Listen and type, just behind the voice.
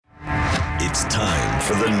It's time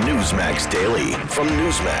for the Newsmax Daily from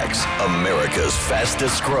Newsmax, America's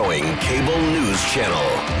fastest growing cable news channel.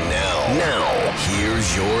 Now,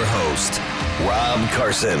 here's your host, Rob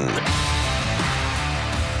Carson.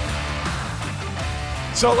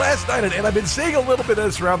 So last night, and I've been seeing a little bit of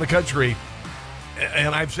this around the country,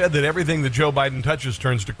 and I've said that everything that Joe Biden touches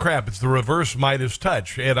turns to crap. It's the reverse Midas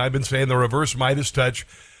touch, and I've been saying the reverse Midas touch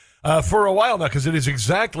for a while now, because it is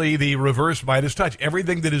exactly the reverse Midas touch.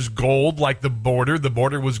 Everything that is gold, like the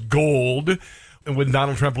border was gold when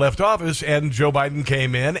Donald Trump left office, and Joe Biden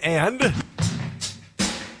came in, and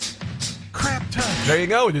crap touch. There you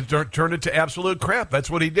go. He turned it to absolute crap.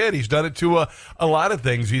 That's what he did. He's done it to a lot of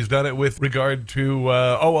things. He's done it with regard to,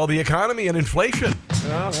 the economy and inflation.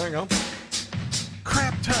 Oh, there you go.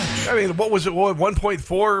 Crap touch. I mean, what was it?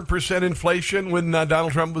 1.4% inflation when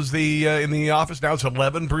Donald Trump was in the office. Now it's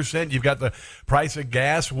 11%. You've got the price of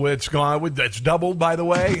gas, which it's doubled, by the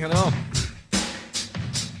way. You know,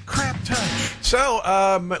 crap touch. So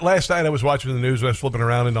last night I was watching the news. I was flipping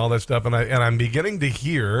around and all that stuff, and I'm beginning to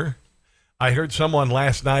hear. I heard someone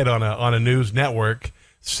last night on a news network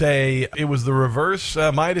say it was the reverse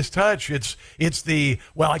Midas touch. It's the,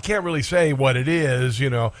 well, I can't really say what it is,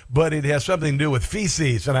 but it has something to do with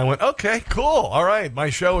feces. And I went, okay, cool. All right.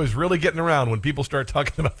 My show is really getting around when people start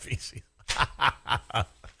talking about feces.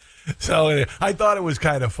 So I thought it was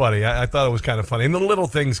kind of funny. I thought it was kind of funny. And the little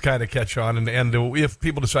things kind of catch on. And if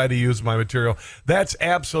people decide to use my material, that's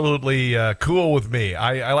absolutely cool with me.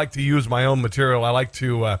 I like to use my own material. I like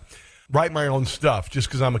to write my own stuff just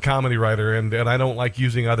because I'm a comedy writer, and I don't like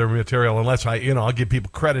using other material unless I'll give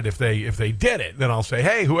people credit if they did it. Then I'll say,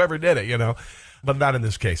 hey, whoever did it, but not in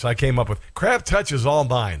this case. I came up with crap touch is all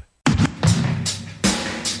mine.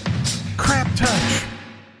 Crap touch.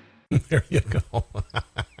 There you go.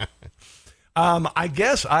 I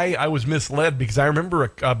guess I was misled because I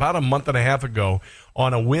remember about a month and a half ago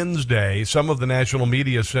on a Wednesday, some of the national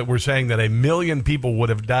media were saying that 1 million people would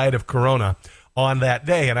have died of corona on that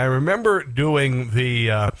day. And I remember doing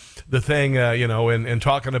the thing, and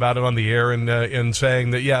talking about it on the air and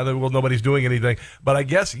saying that, nobody's doing anything. But I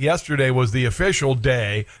guess yesterday was the official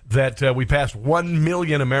day that we passed 1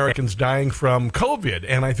 million Americans dying from COVID.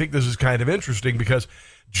 And I think this is kind of interesting because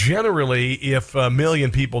generally, if 1 million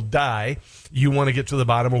people die, you want to get to the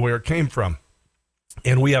bottom of where it came from.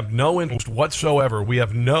 And we have no interest whatsoever. We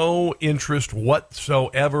have no interest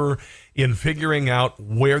whatsoever in figuring out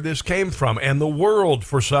where this came from. And the world,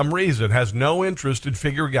 for some reason, has no interest in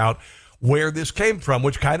figuring out where this came from,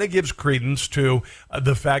 which kind of gives credence to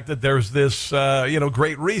the fact that there's this,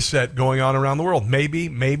 great reset going on around the world.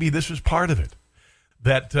 Maybe this is part of it,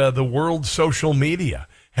 that the world's social media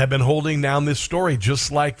have been holding down this story, just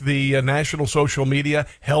like the national social media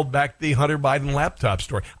held back the Hunter Biden laptop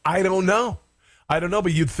story. I don't know,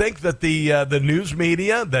 but you'd think that the news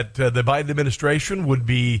media, that the Biden administration would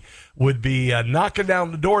be knocking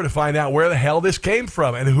down the door to find out where the hell this came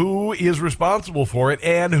from and who is responsible for it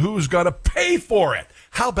and who's going to pay for it.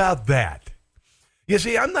 How about that? You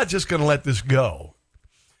see, I'm not just going to let this go.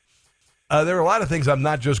 There are a lot of things I'm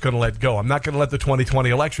not just going to let go. I'm not going to let the 2020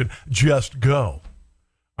 election just go.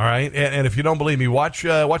 All right, and if you don't believe me, watch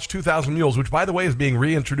 2,000 Mules, which, by the way, is being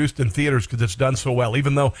reintroduced in theaters because it's done so well,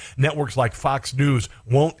 even though networks like Fox News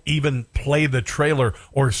won't even play the trailer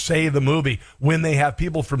or say the movie when they have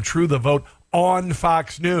people from True the Vote on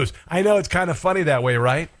Fox News. I know it's kind of funny that way,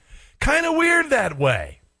 right? Kind of weird that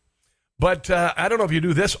way. But I don't know if you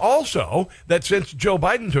do this also, that since Joe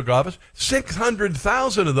Biden took office,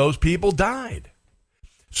 600,000 of those people died.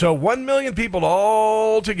 So 1 million people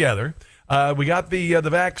all together. We got the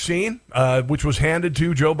vaccine, which was handed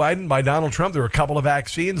to Joe Biden by Donald Trump. There were a couple of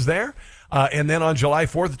vaccines there. And then on July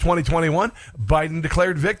 4th of 2021, Biden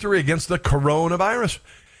declared victory against the coronavirus.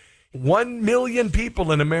 1 million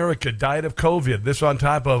people in America died of COVID. This on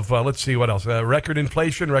top of, let's see what else, record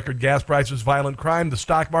inflation, record gas prices, violent crime, the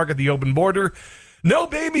stock market, the open border. No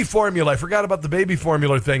baby formula. I forgot about the baby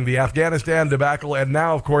formula thing, the Afghanistan debacle. And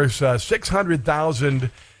now, of course,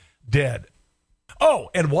 600,000 dead.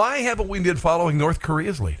 Oh, and why haven't we been following North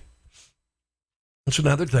Korea's lead? That's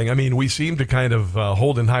another thing. I mean, we seem to kind of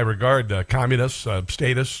hold in high regard communists,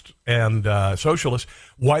 statists, and socialists.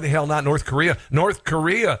 Why the hell not North Korea? North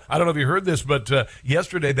Korea, I don't know if you heard this, but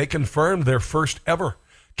yesterday they confirmed their first ever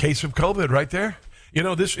case of COVID right there. You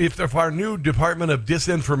know, if our new Department of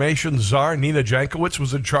Disinformation czar, Nina Jankowicz,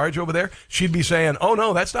 was in charge over there, she'd be saying, oh,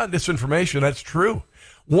 no, that's not disinformation. That's true.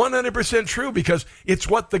 100% true, because it's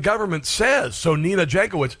what the government says. So Nina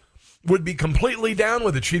Jankowicz would be completely down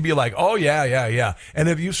with it. She'd be like, oh, yeah. And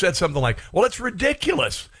if you said something like, well, it's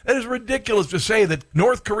ridiculous. That is ridiculous to say that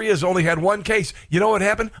North Korea's only had one case. You know what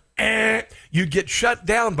happened? you'd get shut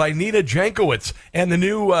down by Nina Jankowicz and the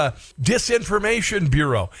new Disinformation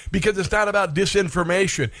Bureau, because it's not about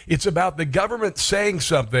disinformation. It's about the government saying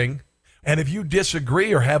something, and if you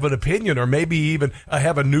disagree or have an opinion or maybe even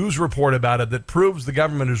have a news report about it that proves the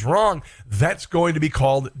government is wrong, that's going to be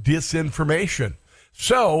called disinformation.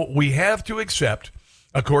 So we have to accept,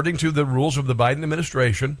 according to the rules of the Biden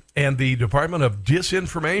administration and the Department of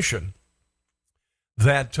Disinformation,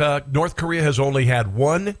 that North Korea has only had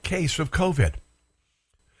one case of COVID.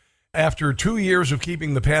 After 2 years of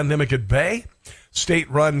keeping the pandemic at bay,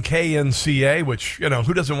 state-run KNCA, which,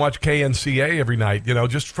 who doesn't watch KNCA every night,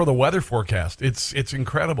 just for the weather forecast? It's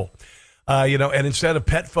incredible. And instead of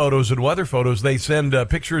pet photos and weather photos, they send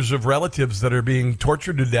pictures of relatives that are being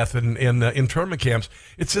tortured to death in internment camps.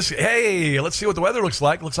 It's just, hey, let's see what the weather looks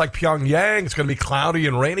like. Looks like Pyongyang. It's going to be cloudy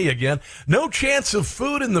and rainy again. No chance of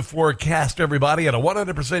food in the forecast, everybody, and a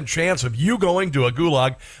 100% chance of you going to a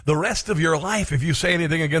gulag the rest of your life if you say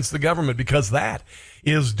anything against the government, because that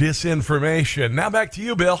is disinformation. Now back to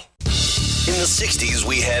you, Bill. In the 60s,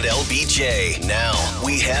 we had LBJ. Now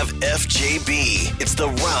we have FJB. It's the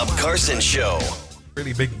Rob Carson Show.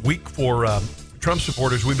 Really big week for Trump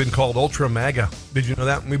supporters. We've been called Ultra MAGA. Did you know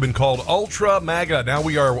that? We've been called Ultra MAGA. Now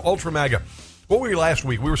we are Ultra MAGA. What were we last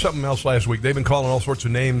week? We were something else last week. They've been calling all sorts of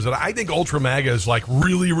names. And I think Ultra MAGA is like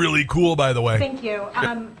really, really cool, by the way. Thank you.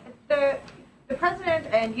 The president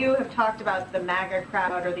and you have talked about the MAGA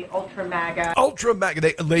crowd or the Ultra MAGA. Ultra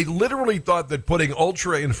MAGA. They literally thought that putting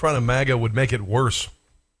Ultra in front of MAGA would make it worse.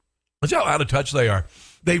 That's how out of touch they are.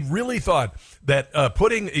 They really thought that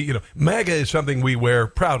putting, MAGA is something we wear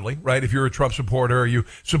proudly, right? If you're a Trump supporter or you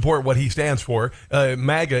support what he stands for,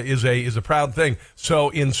 MAGA is a proud thing.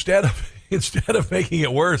 So instead of making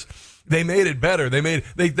it worse, they made it better.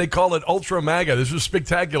 They call it Ultra MAGA. This is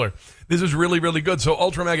spectacular. This is really, really good. So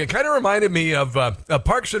Ultra MAGA kind of reminded me of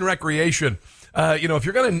Parks and Recreation. If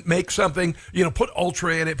you're going to make something, put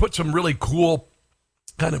Ultra in it, put some really cool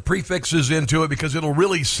kind of prefixes into it because it'll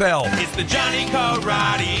really sell. It's the Johnny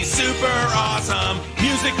Karate Super Awesome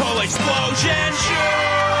Musical Explosion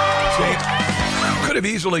Show. See, could have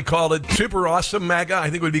easily called it Super Awesome MAGA. I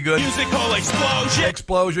think it would be good. Musical Explosion.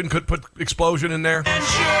 Explosion. Could put explosion in there. And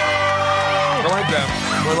show.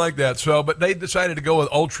 I like that. So, but they decided to go with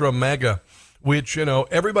Ultra MAGA, which,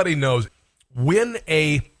 everybody knows when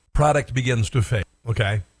a product begins to fail,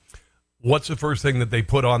 okay, what's the first thing that they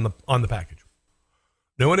put on the package?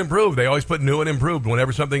 New and improved. They always put new and improved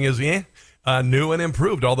whenever something is new and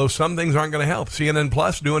improved, although some things aren't going to help. CNN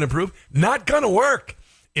Plus, new and improved, not going to work.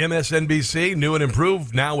 MSNBC, new and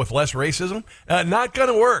improved, now with less racism, not going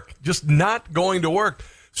to work. Just not going to work.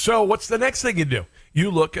 So what's the next thing you do? You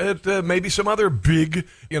look at maybe some other big,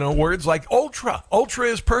 words like Ultra. Ultra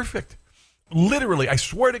is perfect. Literally, I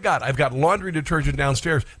swear to God, I've got laundry detergent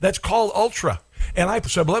downstairs that's called Ultra. And I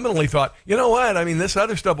subliminally thought, you know what? I mean, this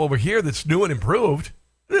other stuff over here that's new and improved,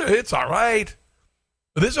 it's all right.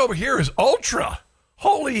 But this over here is Ultra.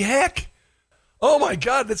 Holy heck. Oh, my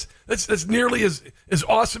God, that's nearly as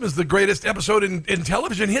awesome as the greatest episode in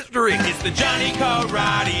television history. It's the Johnny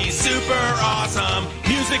Karate Super Awesome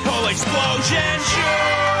Musical Explosion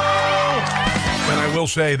Show. And I will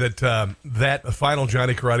say that that final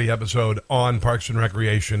Johnny Karate episode on Parks and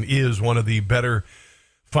Recreation is one of the better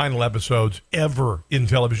final episodes ever in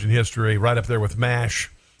television history, right up there with MASH,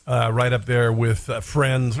 right up there with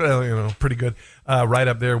Friends, pretty good, right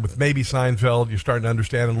up there with maybe Seinfeld. You're starting to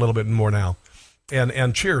understand it a little bit more now.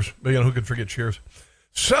 And Cheers. Who could forget Cheers?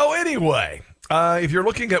 So anyway, if you're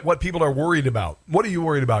looking at what people are worried about, what are you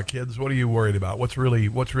worried about, kids? What are you worried about? What's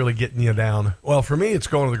really getting you down? Well, for me, it's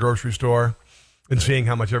going to the grocery store and seeing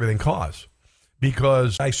how much everything costs.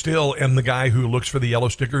 Because I still am the guy who looks for the yellow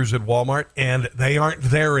stickers at Walmart, and they aren't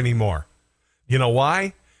there anymore. You know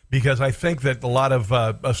why? Because I think that a lot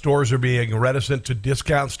of stores are being reticent to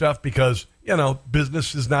discount stuff because,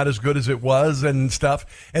 business is not as good as it was and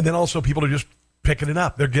stuff. And then also people are just picking it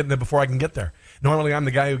up. They're getting it before I can get there. Normally, I'm the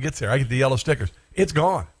guy who gets there. I get the yellow stickers. It's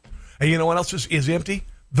gone. And you know what else is empty?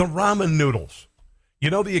 The ramen noodles.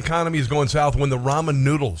 The economy is going south when the ramen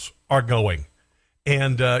noodles are going.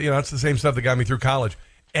 And, it's the same stuff that got me through college.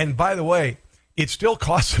 And by the way, it still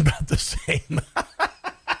costs about the same.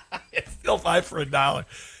 It's still $5 for $1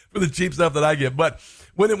 for the cheap stuff that I get. But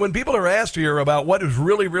when people are asked here about what is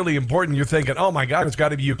really, really important, you're thinking, oh, my God, it's got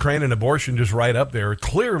to be Ukraine and abortion just right up there.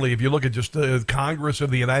 Clearly, if you look at just the Congress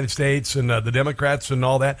of the United States and the Democrats and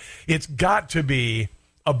all that, it's got to be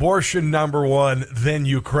abortion number one, then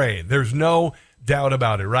Ukraine. There's no doubt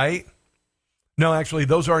about it, right? No, actually,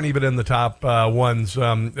 those aren't even in the top ones.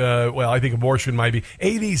 I think abortion might be.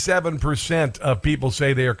 87% of people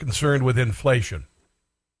say they are concerned with inflation.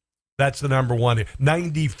 That's the number one.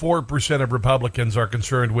 94% of Republicans are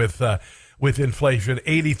concerned with inflation.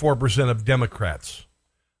 84% of Democrats,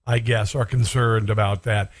 I guess, are concerned about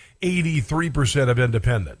that. 83% of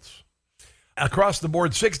independents. Across the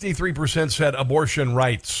board, 63% said abortion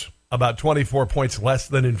rights, about 24 points less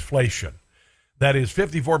than inflation. That is,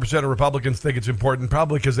 54% of Republicans think it's important,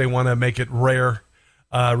 probably because they want to make it rare,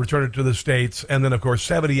 return it to the states. And then, of course,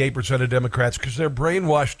 78% of Democrats because they're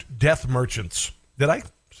brainwashed death merchants. Did I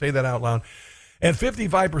say that out loud? And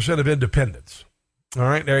 55% of independents. All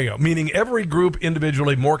right, there you go. Meaning every group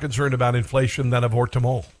individually more concerned about inflation than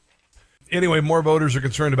avortement. Anyway, more voters are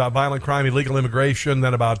concerned about violent crime, illegal immigration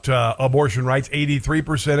than about abortion rights.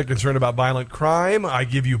 83% are concerned about violent crime. I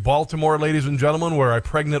give you Baltimore, ladies and gentlemen, where a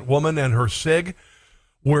pregnant woman and her SIG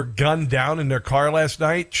were gunned down in their car last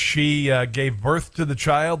night. She gave birth to the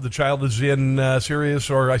child. The child is in serious,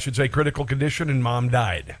 or I should say critical condition, and mom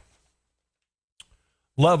died.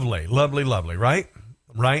 Lovely, lovely, lovely, right?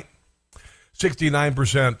 Right?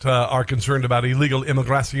 69% are concerned about illegal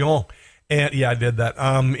immigration. And yeah, I did that,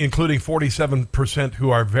 including 47%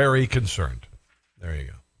 who are very concerned. There you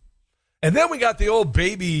go. And then we got the old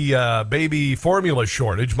baby formula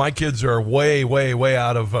shortage. My kids are way, way, way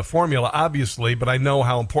out of formula, obviously, but I know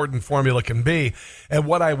how important formula can be. And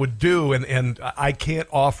what I would do, and I can't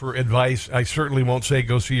offer advice. I certainly won't say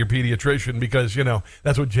go see your pediatrician because, you know,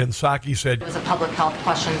 that's what Jen Psaki said. It was a public health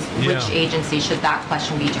question. Which agency should that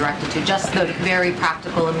question be directed to? Just the very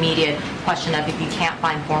practical, immediate question of if you can't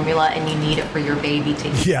find formula and you need it for your baby to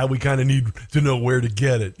eat. Yeah, we kind of need to know where to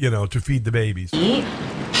get it, you know, to feed the babies.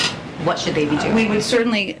 What should they be doing? We would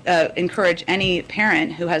certainly encourage any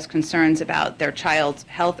parent who has concerns about their child's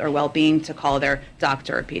health or well-being to call their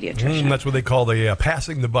doctor or pediatrician. That's what they call the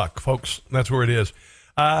passing the buck, folks. That's where it is.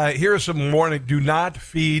 Here's some warning. Do not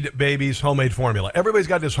feed babies homemade formula. Everybody's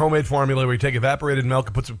got this homemade formula where you take evaporated milk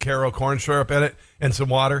and put some Karo corn syrup in it and some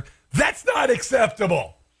water. That's not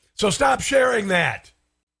acceptable. So stop sharing that.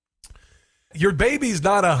 Your baby's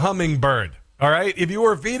not a hummingbird, all right? If you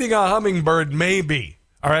were feeding a hummingbird, maybe.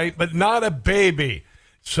 All right, but not a baby.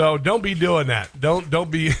 So don't be doing that.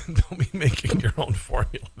 Don't be making your own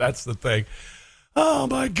formula. That's the thing. Oh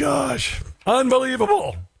my gosh.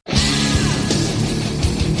 Unbelievable.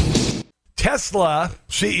 Tesla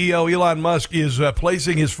CEO Elon Musk is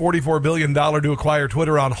placing his $44 billion to acquire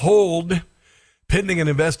Twitter on hold, pending an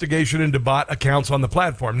investigation into bot accounts on the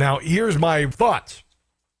platform. Now, here's my thoughts.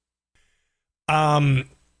 The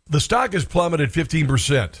stock has plummeted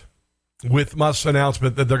 15%. With Musk's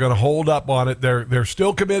announcement that they're going to hold up on it. They're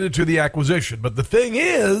still committed to the acquisition. But the thing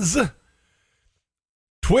is,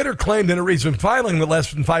 Twitter claimed in a recent filing that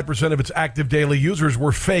less than 5% of its active daily users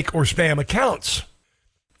were fake or spam accounts.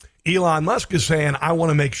 Elon Musk is saying, I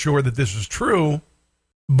want to make sure that this is true,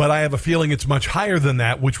 but I have a feeling it's much higher than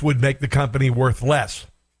that, which would make the company worth less.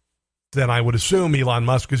 Then I would assume Elon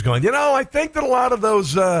Musk is going, I think that a lot of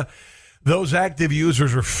those active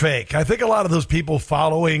users are fake. I think a lot of those people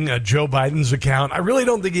following Joe Biden's account, I really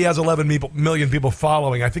don't think he has 11 million people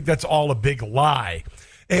following. I think that's all a big lie.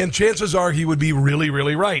 And chances are he would be really,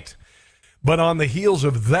 really right. But on the heels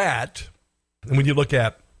of that, and when you look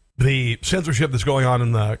at the censorship that's going on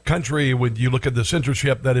in the country, when you look at the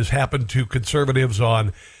censorship that has happened to conservatives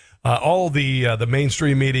on all the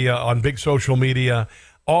mainstream media, on big social media,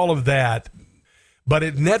 all of that. But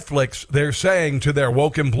at Netflix, they're saying to their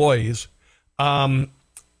woke employees,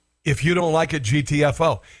 if you don't like it,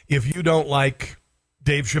 GTFO. If you don't like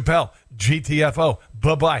Dave Chappelle, GTFO.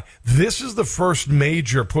 Bye-bye. This is the first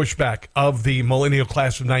major pushback of the millennial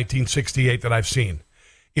class of 1968 that I've seen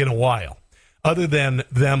in a while, other than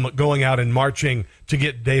them going out and marching to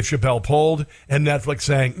get Dave Chappelle pulled and Netflix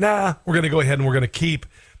saying, nah, we're going to go ahead and we're going to keep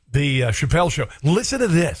the Chappelle show. Listen to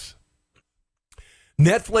this.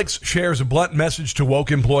 Netflix shares a blunt message to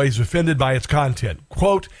woke employees offended by its content.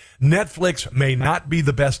 Quote, Netflix may not be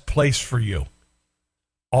the best place for you.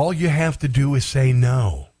 All you have to do is say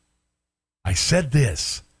no. I said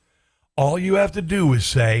this. All you have to do is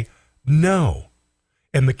say no.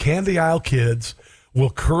 And the candy aisle kids will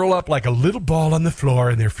curl up like a little ball on the floor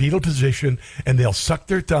in their fetal position, and they'll suck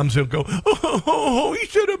their thumbs and go, oh, he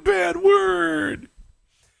said a bad word.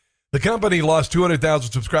 The company lost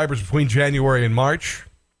 200,000 subscribers between January and March.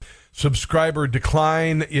 Subscriber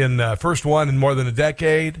decline in first one in more than a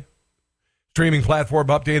decade. Streaming platform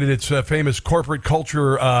updated its famous corporate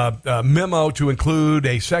culture memo to include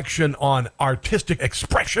a section on artistic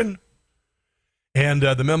expression. And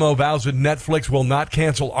the memo vows that Netflix will not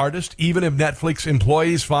cancel artists, even if Netflix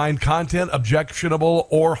employees find content objectionable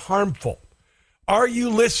or harmful. Are you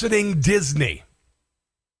listening, Disney?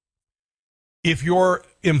 If your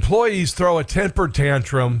employees throw a temper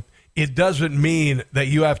tantrum it doesn't mean that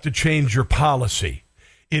you have to change your policy.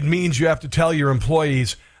 It means you have to tell your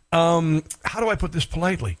employees, how do I put this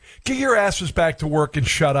politely? Get your asses back to work and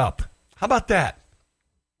shut up. How about that?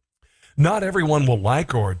 Not everyone will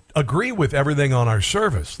like or agree with everything on our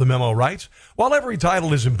service, the memo writes. While every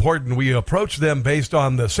title is important, we approach them based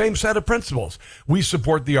on the same set of principles. We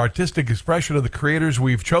support the artistic expression of the creators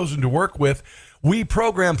we've chosen to work with. We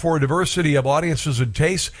program for a diversity of audiences and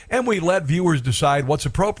tastes, and we let viewers decide what's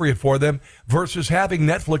appropriate for them versus having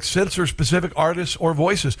Netflix censor specific artists or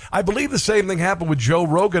voices. I believe the same thing happened with Joe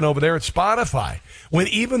Rogan over there at Spotify, when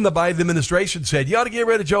even the Biden administration said, you ought to get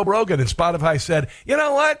rid of Joe Rogan, and Spotify said, you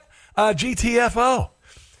know what? GTFO.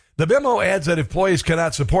 The memo adds that if employees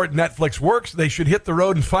cannot support Netflix works, they should hit the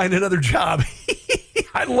road and find another job.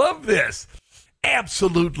 I love this.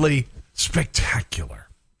 Absolutely spectacular.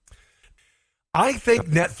 I think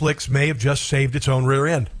Netflix may have just saved its own rear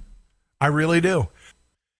end. I really do.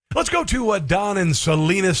 Let's go to Don in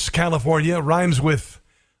Salinas, California. Rhymes with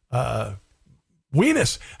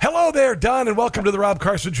weenus. Hello there, Don, and welcome to the Rob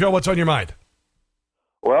Carson Show. What's on your mind?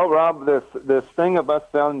 Well, Rob, this thing of us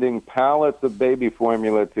sending pallets of baby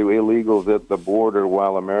formula to illegals at the border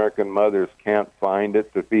while American mothers can't find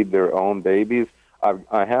it to feed their own babies,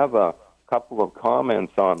 I have a couple of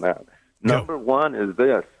comments on that. Number one is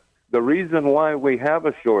this. The reason why we have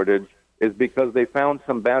a shortage is because they found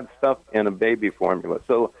some bad stuff in a baby formula.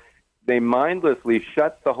 So they mindlessly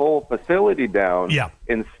shut the whole facility down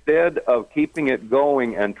instead of keeping it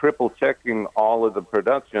going and triple-checking all of the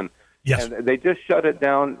production. Yes. And they just shut it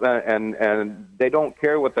down, and they don't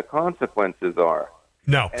care what the consequences are.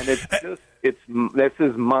 No. And this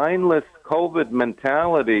is mindless COVID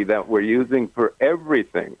mentality that we're using for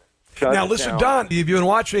everything. Now, listen, Don, if you've been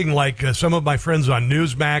watching, like some of my friends on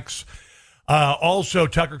Newsmax, also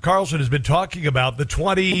Tucker Carlson has been talking about the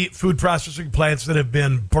 20 food processing plants that have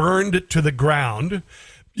been burned to the ground.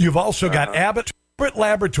 You've also got Abbott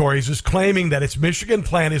Laboratories is claiming that its Michigan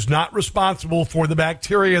plant is not responsible for the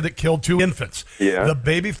bacteria that killed 2 infants. Yeah. The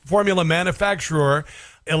baby formula manufacturer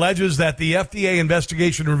alleges that the FDA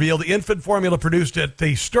investigation revealed infant formula produced at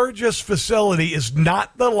the Sturgis facility is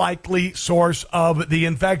not the likely source of the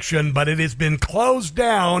infection, but it has been closed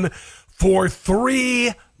down for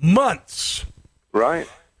 3 months. Right.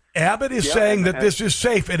 Abbott is saying that this is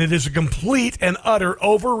safe, and it is a complete and utter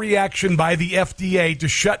overreaction by the FDA to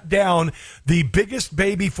shut down the biggest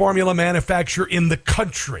baby formula manufacturer in the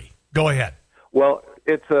country. Go ahead. Well,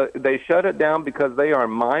 they shut it down because they are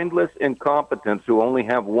mindless incompetents who only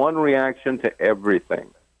have one reaction to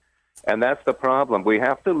everything. And that's the problem. We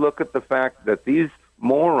have to look at the fact that these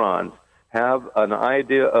morons have an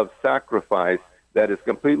idea of sacrifice that is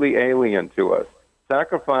completely alien to us.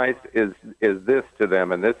 Sacrifice is this to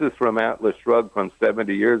them, and this is from Atlas Shrugged from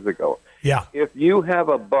 70 years ago. Yeah. If you have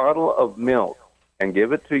a bottle of milk and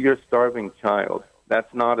give it to your starving child,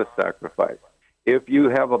 that's not a sacrifice. If you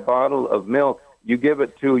have a bottle of milk, you give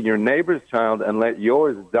it to your neighbor's child and let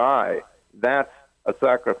yours die, that's a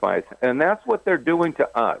sacrifice. And that's what they're doing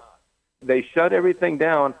to us. They shut everything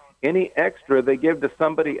down. Any extra they give to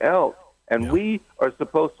somebody else. And we are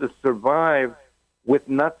supposed to survive with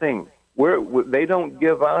nothing. They don't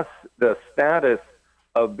give us the status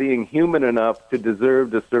of being human enough to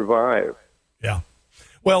deserve to survive. Yeah.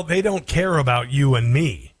 Well, they don't care about you and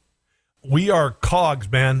me. We are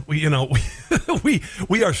cogs, man. We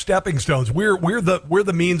are stepping stones. We're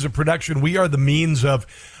the means of production. We are the means of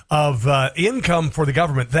income for the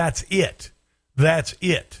government. That's it.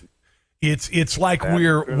 It's like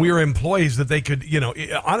we're employees that they could,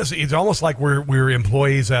 honestly, it's almost like we're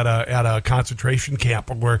employees at a concentration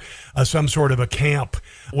camp, or we're some sort of a camp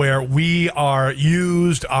where we are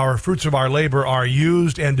used, our fruits of our labor are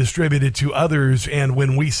used and distributed to others, and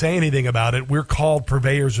when we say anything about it, we're called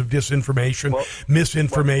purveyors of disinformation,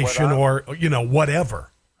 misinformation, or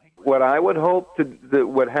whatever. What I would hope that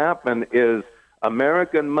would happen is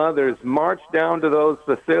American mothers march down to those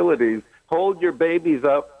facilities, hold your babies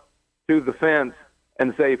up to the fence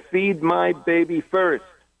and say, feed my baby first.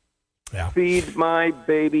 Yeah. Feed my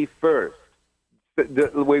baby first.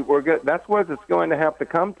 That's what it's going to have to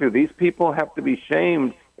come to. These people have to be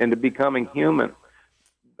shamed into becoming human.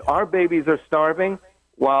 Our babies are starving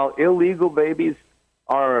while illegal babies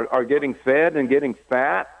are getting fed and getting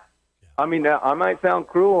fat. I mean, I might sound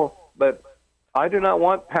cruel, but I do not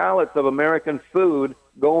want pallets of American food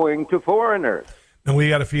going to foreigners. And we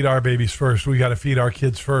got to feed our babies first. We got to feed our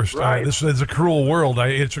kids first. Right. This is a cruel world.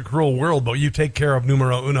 It's a cruel world, but you take care of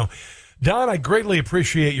numero uno. Don, I greatly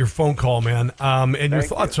appreciate your phone call, man, and your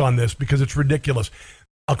thoughts on this, because it's ridiculous.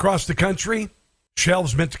 Across the country,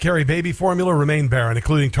 Shelves meant to carry baby formula remain barren,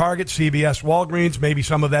 including Target, CVS, Walgreens. Maybe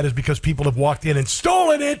some of that is because people have walked in and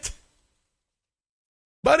stolen it.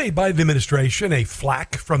 But a Biden administration, a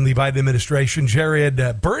flack from the Biden administration,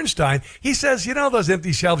 Jared Bernstein, he says, those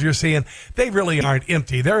empty shelves you're seeing, they really aren't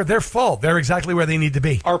empty. They're full. They're exactly where they need to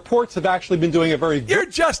be. Our ports have actually been doing a very You're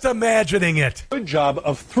just imagining it. good job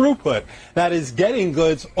of throughput. That is getting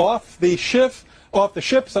goods off the ships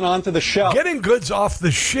and onto the shelves. Getting goods off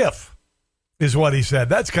the shift is what he said.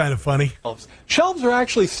 That's kind of funny. Shelves are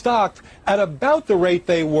actually stocked at about the rate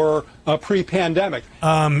they were pre-pandemic.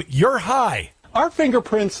 You're high. Our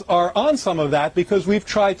fingerprints are on some of that because we've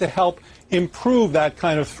tried to help improve that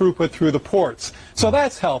kind of throughput through the ports. So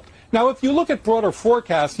that's helped. Now, if you look at broader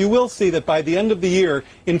forecasts, you will see that by the end of the year,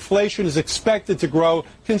 inflation is expected to grow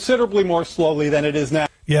considerably more slowly than it is now.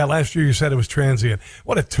 Yeah, last year you said it was transient.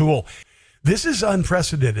 What a tool. This is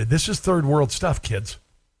unprecedented. This is third world stuff, kids.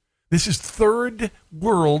 This is third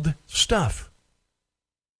world stuff.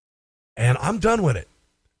 And I'm done with it.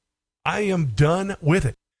 I am done with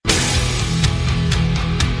it.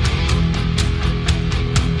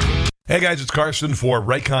 Hey guys, it's Carson for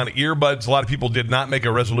Raycon earbuds. A lot of people did not make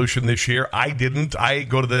a resolution this year. I didn't. I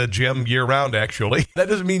go to the gym year-round, actually. That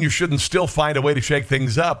doesn't mean you shouldn't still find a way to shake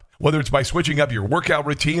things up, whether it's by switching up your workout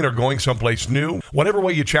routine or going someplace new. Whatever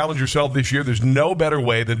way you challenge yourself this year, there's no better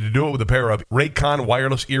way than to do it with a pair of Raycon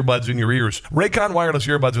wireless earbuds in your ears. Raycon wireless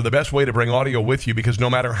earbuds are the best way to bring audio with you because no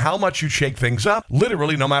matter how much you shake things up,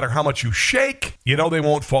 literally no matter how much you shake, they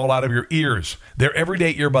won't fall out of your ears. Their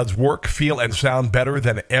everyday earbuds work, feel, and sound better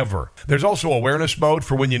than ever. There's also awareness mode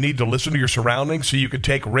for when you need to listen to your surroundings so you can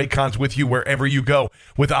take Raycons with you wherever you go.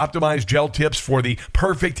 With optimized gel tips for the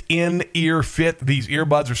perfect in-ear fit, these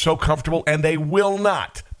earbuds are so comfortable and they will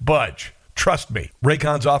not budge. Trust me.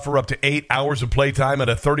 Raycons offer up to 8 hours of playtime and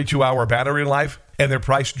a 32-hour battery life, and they're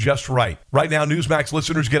priced just right. Right now, Newsmax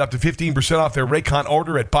listeners get up to 15% off their Raycon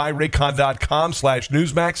order at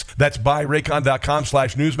buyraycon.com/Newsmax. That's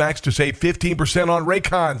buyraycon.com/Newsmax to save 15% on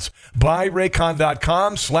Raycons.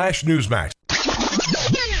 Buyraycon.com/Newsmax.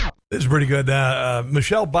 This is pretty good.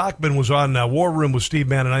 Michelle Bachmann was on War Room with Steve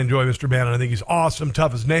Bannon. I enjoy Mr. Bannon. I think he's awesome,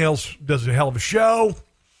 tough as nails, does a hell of a show.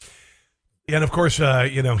 And, of course,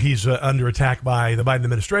 he's under attack by the Biden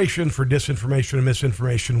administration for disinformation and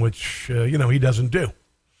misinformation, which, he doesn't do.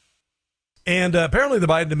 And apparently the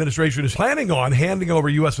Biden administration is planning on handing over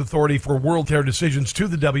U.S. authority for World Health decisions to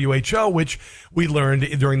the WHO, which we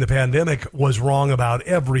learned during the pandemic was wrong about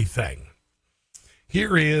everything.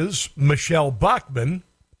 Here is Michelle Bachmann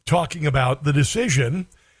talking about the decision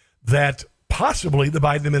that possibly the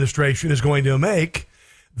Biden administration is going to make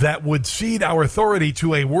that would cede our authority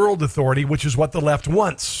to a world authority, which is what the left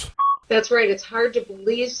wants. That's right. It's hard to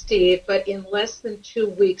believe, Steve, but in less than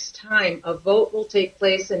 2 weeks' time, a vote will take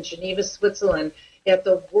place in Geneva, Switzerland at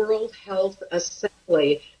the World Health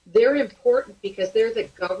Assembly. They're important because they're the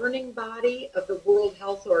governing body of the World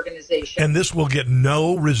Health Organization. And this will get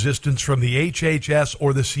no resistance from the HHS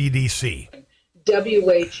or the CDC.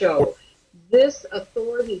 WHO. This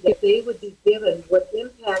authority that they would be given would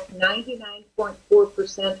impact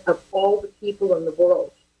 99.4% of all the people in the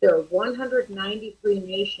world. There are 193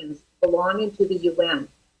 nations belonging to the UN.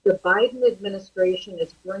 The Biden administration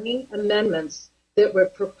is bringing amendments that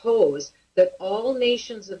would propose that all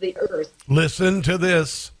nations of the earth listen to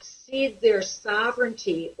this, cede their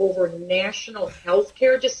sovereignty over national health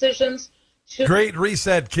care decisions to Great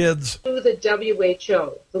Reset, kids, to the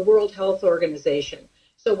WHO, the World Health Organization.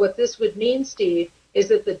 So what this would mean, Steve, is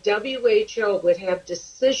that the WHO would have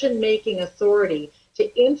decision-making authority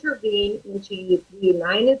to intervene into the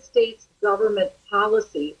United States government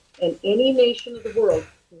policy in any nation of the world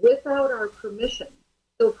without our permission.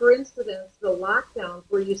 So, for instance, the lockdowns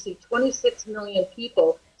where you see 26 million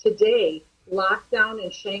people today locked down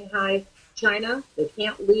in Shanghai, China, they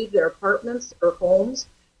can't leave their apartments or homes.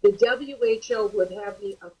 The WHO would have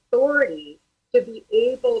the authority to be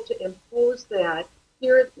able to impose that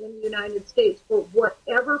here in the United States for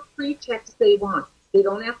whatever pretext they want. They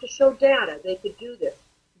don't have to show data. They could do this.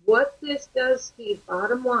 What this does, Steve,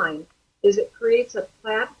 bottom line, is it creates a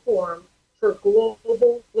platform for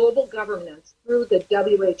global governance through the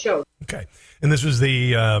WHO. Okay. And this is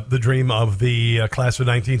the dream of the class of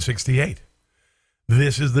 1968.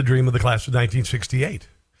 This is the dream of the class of 1968.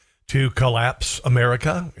 To collapse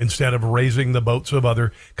America instead of raising the boats of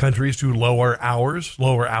other countries to lower our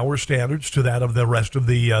standards to that of the rest of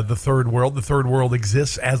the third world. The third world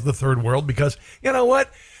exists as the third world because, you know what?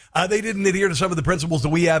 They didn't adhere to some of the principles that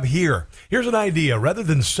we have here. Here's an idea. Rather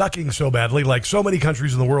than sucking so badly like so many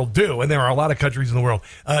countries in the world do, and there are a lot of countries in the world,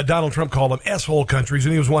 Donald Trump called them S-hole countries,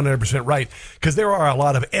 and he was 100% right, because there are a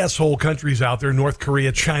lot of S-hole countries out there, North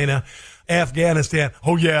Korea, China, Afghanistan.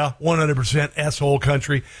 Oh, yeah, 100% S-hole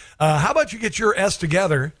country. How about you get your S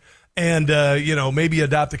together and, maybe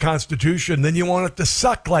adopt a constitution? Then you want it to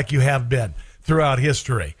suck like you have been throughout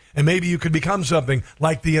history. And maybe you could become something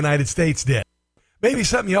like the United States did. Maybe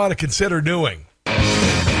something you ought to consider doing.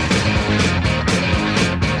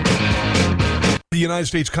 The United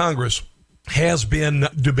States Congress has been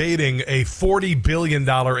debating a $40 billion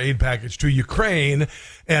aid package to Ukraine,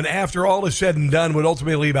 and after all is said and done, would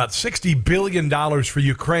ultimately be about $60 billion for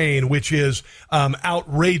Ukraine, which is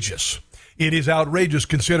outrageous. It is outrageous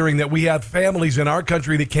considering that we have families in our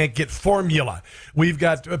country that can't get formula. We've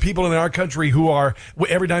got people in our country who are,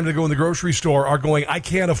 every time they go in the grocery store, are going, I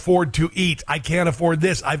can't afford to eat. I can't afford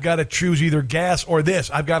this. I've got to choose either gas or this.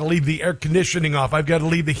 I've got to leave the air conditioning off. I've got to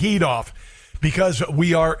leave the heat off. Because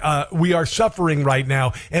we are suffering right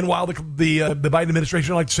now, and while the Biden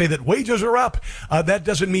administration like to say that wages are up, that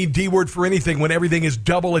doesn't mean D word for anything when everything is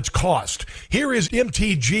double its cost. Here is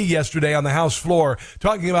MTG yesterday on the House floor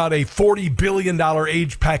talking about a $40 billion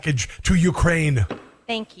aid package to Ukraine.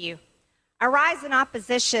 Thank you. I rise in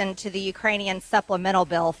opposition to the Ukrainian supplemental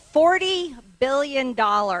bill. $40 billion,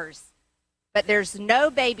 but there's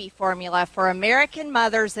no baby formula for American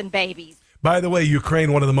mothers and babies. By the way,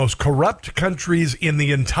 Ukraine, one of the most corrupt countries in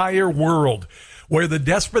the entire world, where the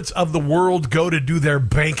despots of the world go to do their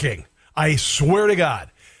banking. I swear to God.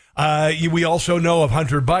 We also know of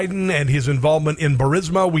Hunter Biden and his involvement in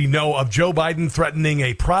Burisma. We know of Joe Biden threatening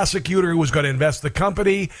a prosecutor who was going to invest the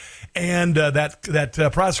company. And that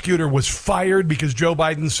prosecutor was fired because Joe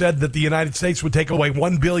Biden said that the United States would take away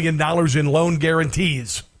 $1 billion in loan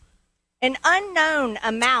guarantees. An unknown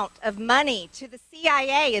amount of money to the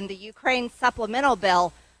CIA in the Ukraine supplemental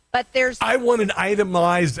bill, but I want an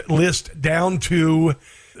itemized list down to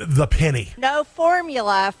the penny. No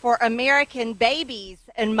formula for American babies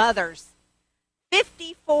and mothers.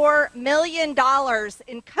 $54 million in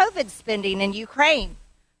COVID spending in Ukraine,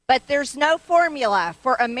 but there's no formula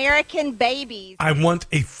for American babies. I want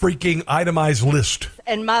a freaking itemized list.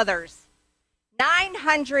 And mothers.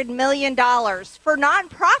 $900 million for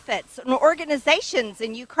nonprofits and organizations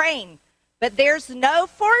in Ukraine. But there's no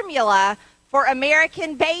formula for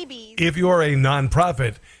American babies. If you're a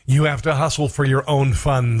nonprofit, you have to hustle for your own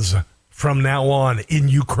funds from now on in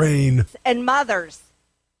Ukraine. And mothers.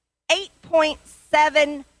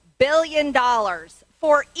 $8.7 billion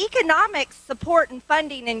for economic support and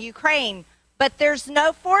funding in Ukraine. But there's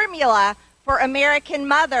no formula for American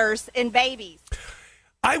mothers and babies.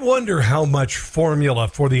 I wonder how much formula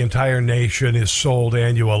for the entire nation is sold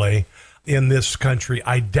annually in this country.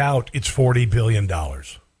 I doubt it's $40 billion.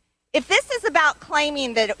 If this is about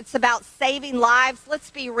claiming that it's about saving lives,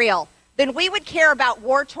 let's be real, then we would care about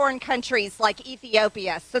war-torn countries like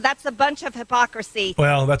Ethiopia. So that's a bunch of hypocrisy.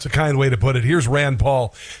 Well, that's a kind way to put it. Here's Rand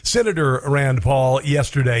Paul, Senator Rand Paul,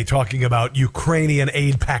 yesterday talking about Ukrainian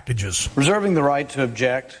aid packages. Reserving the right to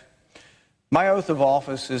object. My oath of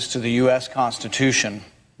office is to the U.S. Constitution,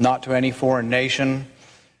 not to any foreign nation.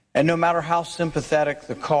 And no matter how sympathetic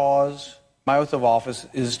the cause, my oath of office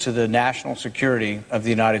is to the national security of the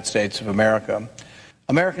United States of America.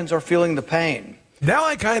 Americans are feeling the pain. Now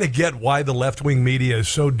I kind of get why the left-wing media is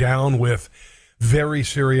so down with very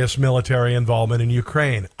serious military involvement in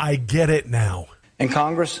Ukraine. I get it now. And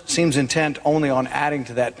Congress seems intent only on adding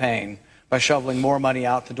to that pain by shoveling more money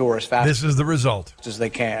out the door as fast This is the result. As they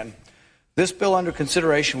can. This bill under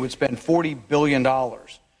consideration would spend $40 billion.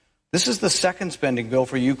 This is the second spending bill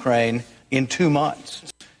for Ukraine in 2 months.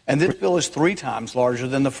 And this bill is 3 times larger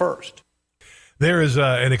than the first. There is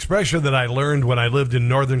an expression that I learned when I lived in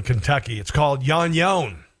northern Kentucky. It's called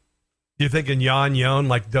yon-yon. You're thinking yon-yon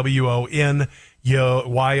like W-O-N-Y-O-N-E?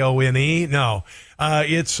 No.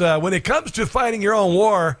 It's when it comes to fighting your own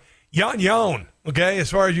war, yon-yon. Okay, as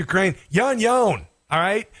far as Ukraine, yon-yon. All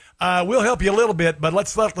right? We'll help you a little bit, but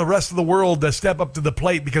let's let the rest of the world step up to the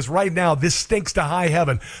plate because right now this stinks to high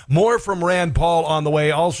heaven. More from Rand Paul on the way.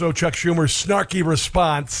 Also, Chuck Schumer's snarky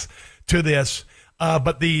response to this.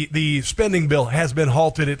 But the spending bill has been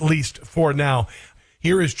halted at least for now.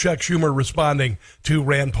 Here is Chuck Schumer responding to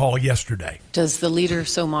Rand Paul yesterday. Does the leader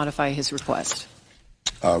so modify his request?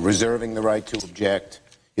 Reserving the right to object.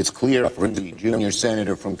 It's clear from the junior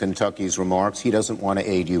senator from Kentucky's remarks he doesn't want to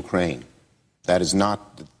aid Ukraine. That is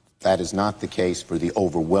not the case for the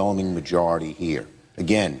overwhelming majority here.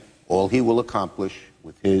 Again, all he will accomplish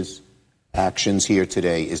with his actions here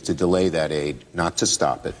today is to delay that aid, not to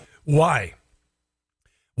stop it. Why?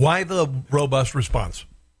 Why the robust response?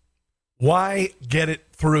 Why get it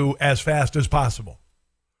through as fast as possible?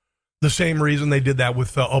 The same reason they did that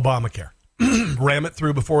with Obamacare. Ram it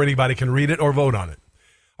through before anybody can read it or vote on it.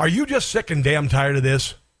 Are you just sick and damn tired of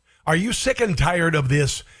this? Are you sick and tired of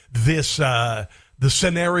the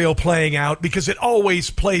scenario playing out? Because it always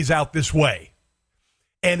plays out this way.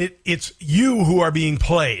 And it's you who are being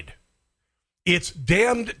played. It's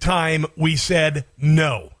damned time we said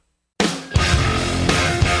no.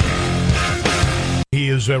 He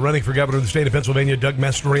is running for governor of the state of Pennsylvania. Doug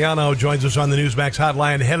Mastriano joins us on the Newsmax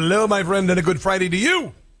hotline. Hello, my friend, and a good Friday to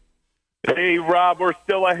you. Hey, Rob, we're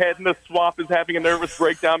still ahead, and the swamp is having a nervous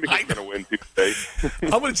breakdown because we're going to win Tuesday.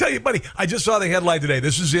 I'm going to tell you, buddy, I just saw the headline today.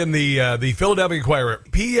 This is in the Philadelphia Inquirer.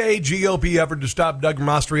 PA GOP effort to stop Doug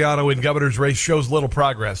Mastriano in governor's race shows little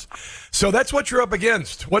progress. So that's what you're up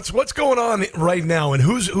against. What's going on right now, and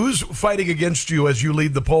who's fighting against you as you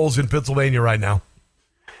lead the polls in Pennsylvania right now?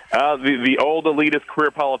 The old elitist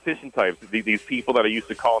career politician types, these people that are used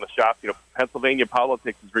to calling the shots. You know, Pennsylvania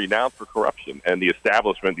politics is renowned for corruption, and the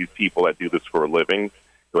establishment, these people that do this for a living,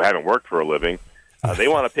 who haven't worked for a living, they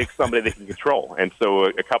want to pick somebody they can control. And so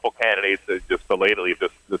a couple candidates just belatedly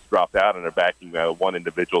just dropped out, and are backing one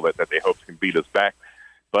individual that they hope can beat us back.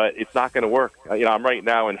 But it's not going to work. I'm right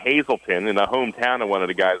now in Hazleton, in the hometown of one of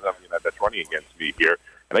the guys that's running against me here.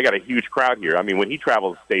 And they got a huge crowd here. I mean, when he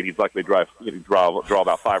travels the state, he's likely to draw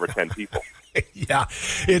about 5 or 10 people. Yeah,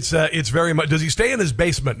 it's very much. Does he stay in his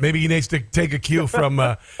basement? Maybe he needs to take a cue from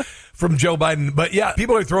Joe Biden. But yeah,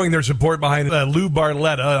 people are throwing their support behind Lou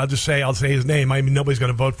Barletta. I'll say his name. I mean, nobody's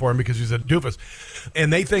going to vote for him because he's a doofus,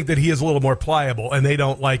 and they think that he is a little more pliable, and they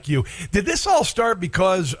don't like you. Did this all start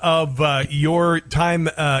because of your time?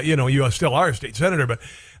 You still are a state senator, but.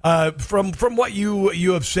 From what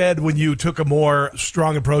you have said when you took a more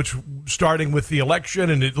strong approach, starting with the election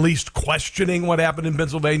and at least questioning what happened in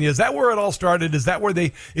Pennsylvania, is that where it all started? Is that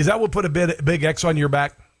what put a big X on your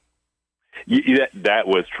back? That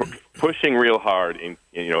was pushing real hard,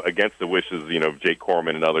 against the wishes, of Jake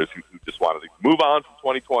Corman and others who just wanted to move on from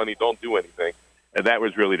 2020, don't do anything. And that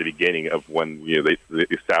was really the beginning of when the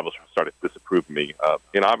establishment started disapproving me.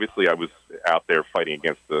 Obviously, I was out there fighting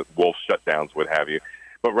against the wolf shutdowns, what have you.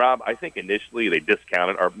 But, Rob, I think initially they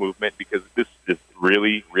discounted our movement because this is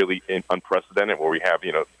really, really unprecedented where we have,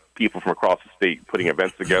 people from across the state putting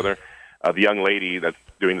events together. The young lady that's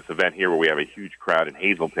doing this event here where we have a huge crowd in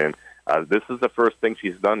Hazleton, this is the first thing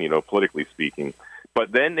she's done, politically speaking.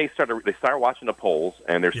 But then they start watching the polls,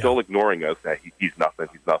 and they're still ignoring us that he's nothing.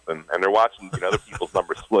 And they're watching other people's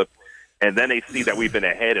numbers slip. And then they see that we've been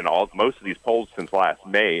ahead in most of these polls since last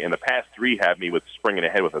May. And the past 3 have me springing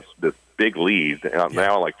ahead with this big lead. And I'm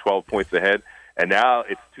now like 12 points ahead. And now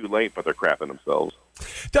it's too late, but they're crapping themselves.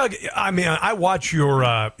 Doug, I mean, I watch your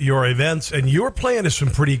events, and you're playing to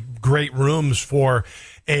some pretty great rooms for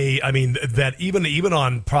that even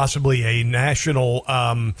on possibly a national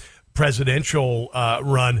presidential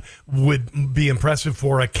run would be impressive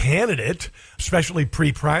for a candidate, especially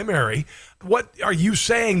pre-primary. What are you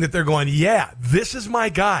saying that they're going, yeah, this is my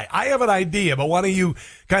guy? I have an idea, but why don't you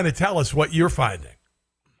kind of tell us what you're finding?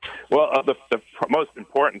 Well, the most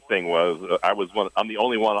important thing was I'm the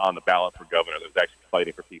only one on the ballot for governor that's actually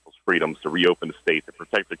fighting for people's freedoms to reopen the state, to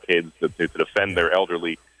protect their kids, to defend their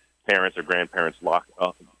elderly parents or grandparents locked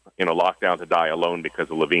down to die alone because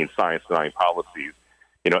of Levine's science-denying policies.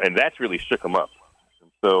 And that's really shook them up.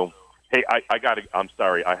 So, hey, I'm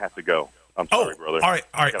sorry, I have to go. I'm sorry, brother. All right.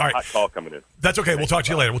 Hot call coming in. That's okay. We'll talk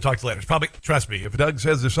to you later. It's probably, trust me, if Doug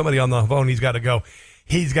says there's somebody on the phone, he's got to go.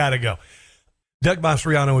 He's got to go. Doug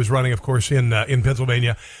Mastriano is running, of course, in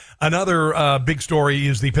Pennsylvania. Another big story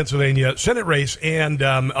is the Pennsylvania Senate race, and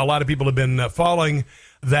a lot of people have been following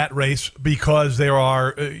that race because there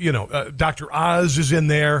are, Dr. Oz is in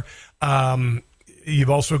there. You've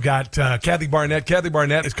also got Kathy Barnett. Kathy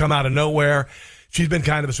Barnett has come out of nowhere. She's been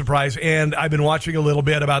kind of a surprise, and I've been watching a little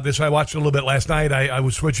bit about this. I watched a little bit last night. I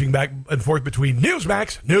was switching back and forth between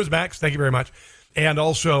Newsmax, thank you very much, and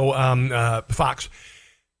also Fox.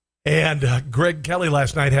 And Greg Kelly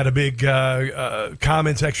last night had a big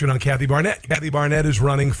comment section on Kathy Barnett. Kathy Barnett is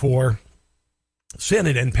running for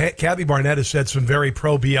Senate, and Kathy Barnett has said some very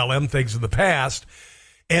pro-BLM things in the past,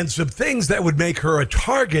 and some things that would make her a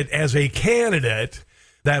target as a candidate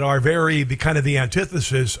that are the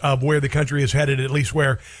antithesis of where the country is headed, at least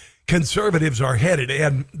where conservatives are headed.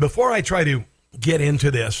 And before I try to get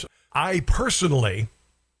into this, I personally,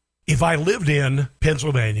 if I lived in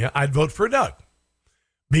Pennsylvania, I'd vote for Doug.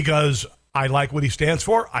 Because I like what he stands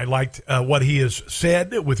for. I liked what he has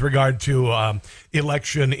said with regard to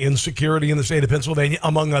election insecurity in the state of Pennsylvania,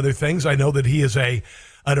 among other things. I know that he is an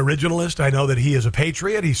originalist. I know that he is a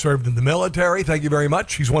patriot. He served in the military. Thank you very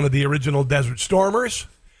much. He's one of the original Desert Stormers.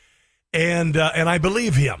 And I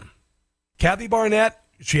believe him. Kathy Barnett,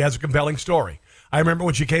 she has a compelling story. I remember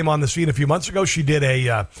when she came on the scene a few months ago, she did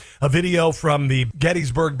a video from the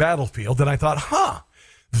Gettysburg battlefield, and I thought,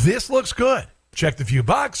 this looks good. Checked a few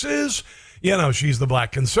boxes. She's the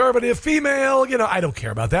black conservative female. I don't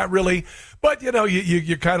care about that really. But,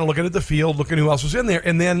 you're kind of looking at the field, looking who else is in there.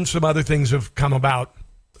 And then some other things have come about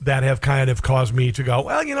that have kind of caused me to go,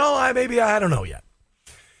 well, I don't know yet.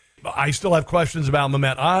 I still have questions about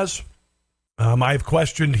Mehmet Oz. I've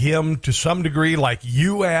questioned him to some degree like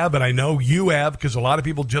you have, and I know you have, because a lot of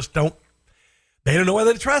people just don't know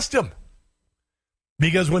whether to trust him.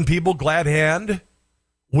 Because when people glad hand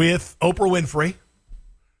with Oprah Winfrey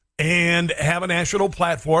and have a national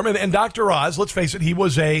platform, and Dr. Oz, let's face it, he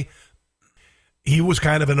was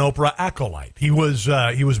kind of an Oprah acolyte. He was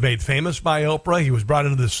made famous by Oprah. He was brought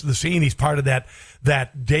into the scene. He's part of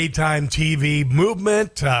that daytime TV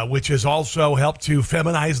movement, which has also helped to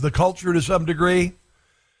feminize the culture to some degree.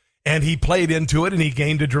 And he played into it, and he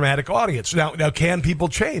gained a dramatic audience. Now, can people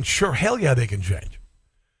change? Sure, hell yeah, they can change.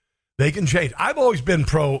 They can change. I've always been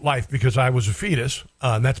pro-life because I was a fetus,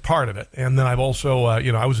 and that's part of it. And then I've also,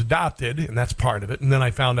 I was adopted, and that's part of it. And then I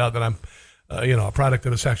found out that I'm, a product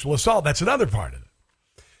of a sexual assault. That's another part of it.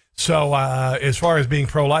 So as far as being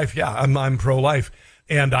pro-life, yeah, I'm pro-life,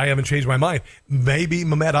 and I haven't changed my mind. Maybe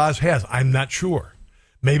Mehmet Oz has. I'm not sure.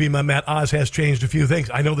 Maybe Mehmet Oz has changed a few things.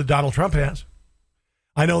 I know that Donald Trump has.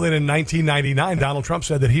 I know that in 1999, Donald Trump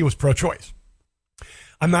said that he was pro-choice.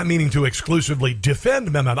 I'm not meaning to exclusively defend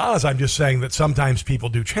Mehmet Oz. I'm just saying that sometimes people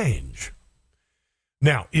do change.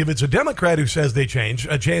 Now, if it's a Democrat who says they change,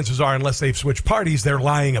 chances are, unless they've switched parties, they're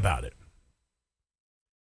lying about it.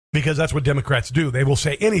 Because that's what Democrats do. They will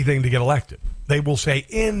say anything to get elected. They will say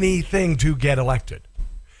anything to get elected.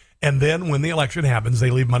 And then when the election happens,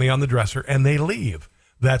 they leave money on the dresser and they leave.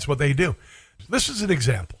 That's what they do. This is an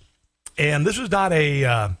example. And this is not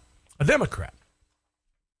a Democrat.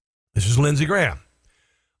 This is Lindsey Graham.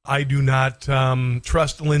 I do not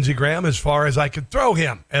trust Lindsey Graham as far as I could throw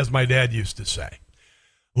him, as my dad used to say.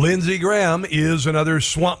 Lindsey Graham is another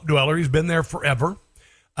swamp dweller. He's been there forever.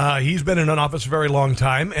 He's been in an office a very long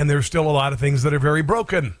time, and there's still a lot of things that are very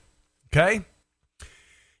broken. Okay?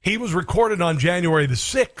 He was recorded on January the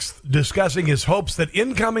 6th discussing his hopes that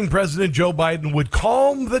incoming President Joe Biden would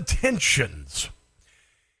calm the tensions.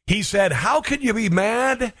 He said, "How could you be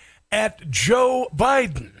mad at Joe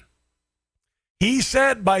Biden?" He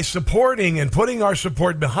said by supporting and putting our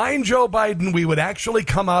support behind Joe Biden, we would actually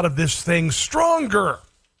come out of this thing stronger.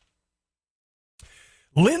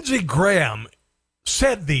 Lindsey Graham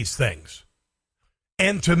said these things.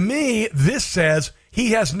 And to me, this says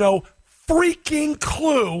he has no freaking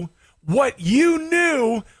clue what you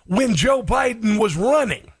knew when Joe Biden was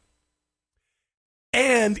running.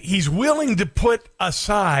 And he's willing to put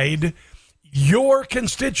aside your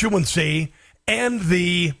constituency and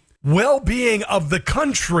the well-being of the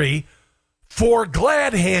country for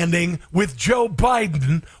glad-handing with Joe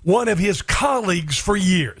Biden, one of his colleagues for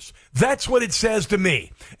years. That's what it says to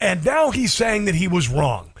me. And now he's saying that he was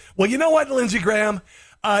wrong. Well, you know what, Lindsey Graham?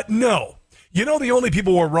 No. You know the only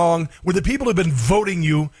people who are wrong were the people who have been voting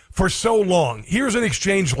you for so long. Here's an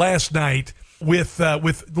exchange last night with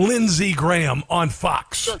Lindsey Graham on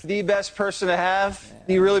Fox. The best person to have?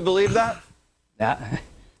 Do you really believe that?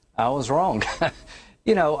 I was wrong.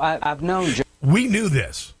 I've known Joe. We knew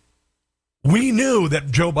this. We knew that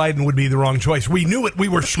Joe Biden would be the wrong choice. We knew it. We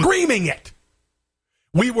were screaming it.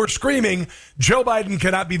 We were screaming, Joe Biden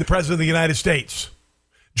cannot be the president of the United States.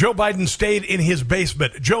 Joe Biden stayed in his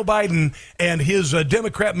basement. Joe Biden and his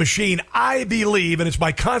Democrat machine, I believe, and it's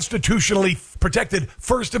my constitutionally protected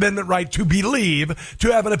First Amendment right to believe,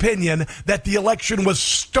 to have an opinion, that the election was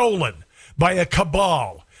stolen by a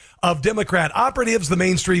cabal of Democrat operatives, the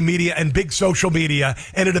mainstream media, and big social media.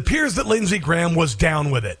 And it appears that Lindsey Graham was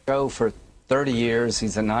down with it. Joe, for 30 years,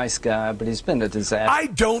 he's a nice guy, but he's been a disaster. I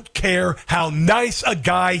don't care how nice a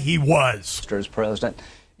guy he was. As president.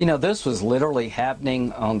 This was literally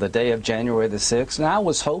happening on the day of January the 6th, and I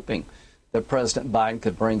was hoping that President Biden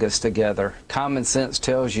could bring us together. Common sense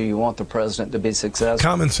tells you want the president to be successful.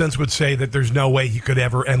 Common sense would say that there's no way he could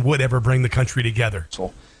ever and would ever bring the country together.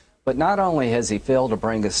 But not only has he failed to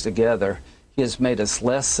bring us together, he has made us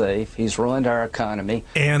less safe. He's ruined our economy.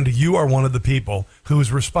 And you are one of the people who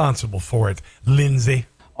is responsible for it, Lindsey.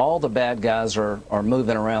 all the bad guys are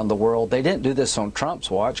moving around the world. They didn't do this on Trump's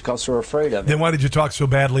watch because they're afraid of it. Then why did you talk so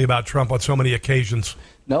badly about Trump on so many occasions?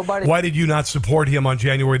 Nobody. Why did you not support him on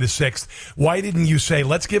January the 6th? Why didn't you say,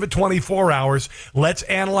 let's give it 24 hours, let's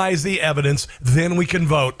analyze the evidence, then we can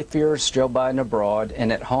vote? It fears Joe Biden abroad,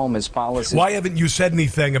 and at home his policies. Why haven't you said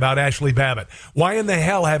anything about Ashley Babbitt? Why in the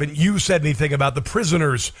hell haven't you said anything about the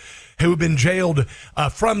prisoners who have been jailed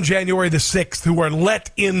from January the 6th, who were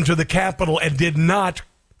let into the Capitol and did not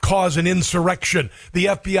cause an insurrection? The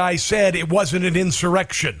FBI said it wasn't an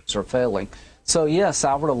insurrection. Are failing. So, yes,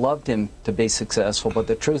 I would have loved him to be successful, but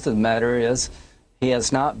the truth of the matter is he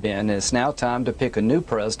has not been. It's now time to pick a new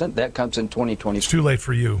president. That comes in 2020. It's too late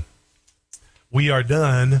for you. We are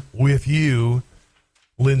done with you,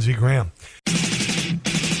 Lindsey Graham.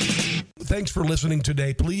 Thanks for listening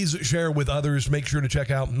today. Please share with others. Make sure to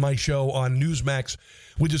check out my show on Newsmax,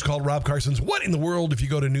 which is called Rob Carson's What in the World. If you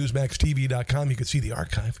go to NewsmaxTV.com, you can see the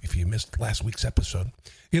archive if you missed last week's episode.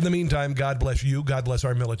 In the meantime, God bless you. God bless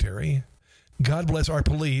our military. God bless our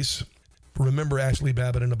police. Remember Ashley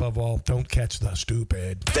Babbitt, and above all, don't catch the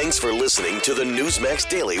stupid. Thanks for listening to the Newsmax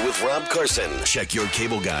Daily with Rob Carson. Check your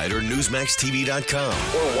cable guide or NewsmaxTV.com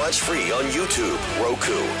or watch free on YouTube,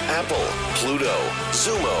 Roku, Apple, Pluto,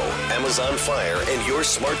 Zumo, Amazon Fire, and your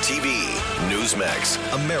smart TV. Newsmax,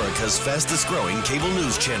 America's fastest growing cable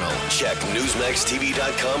news channel. Check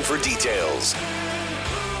NewsmaxTV.com for details.